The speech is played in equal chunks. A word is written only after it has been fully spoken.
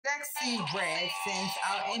Sexyy Red sends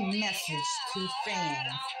out a message to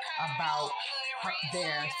fans about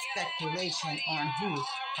their speculation on who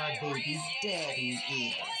her baby daddy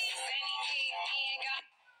is. Okay,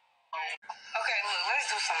 look,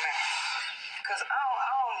 let's do something. Because I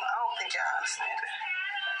don't think y'all understand it.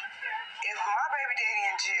 If my baby daddy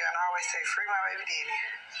in jail, and I always say free my baby daddy,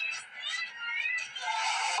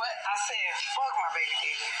 but I said fuck my baby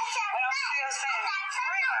daddy, but I'm still saying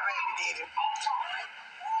free my baby daddy.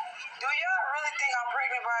 Do y'all really think I'm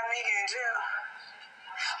pregnant by a nigga in jail?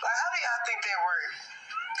 Like, how do y'all think that works?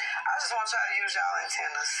 I just want y'all to use y'all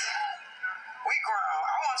antennas. We grown.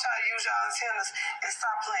 I want y'all to use y'all antennas and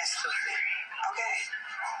stop playing stupid. Okay?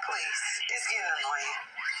 Please. It's getting annoying.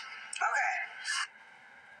 Okay.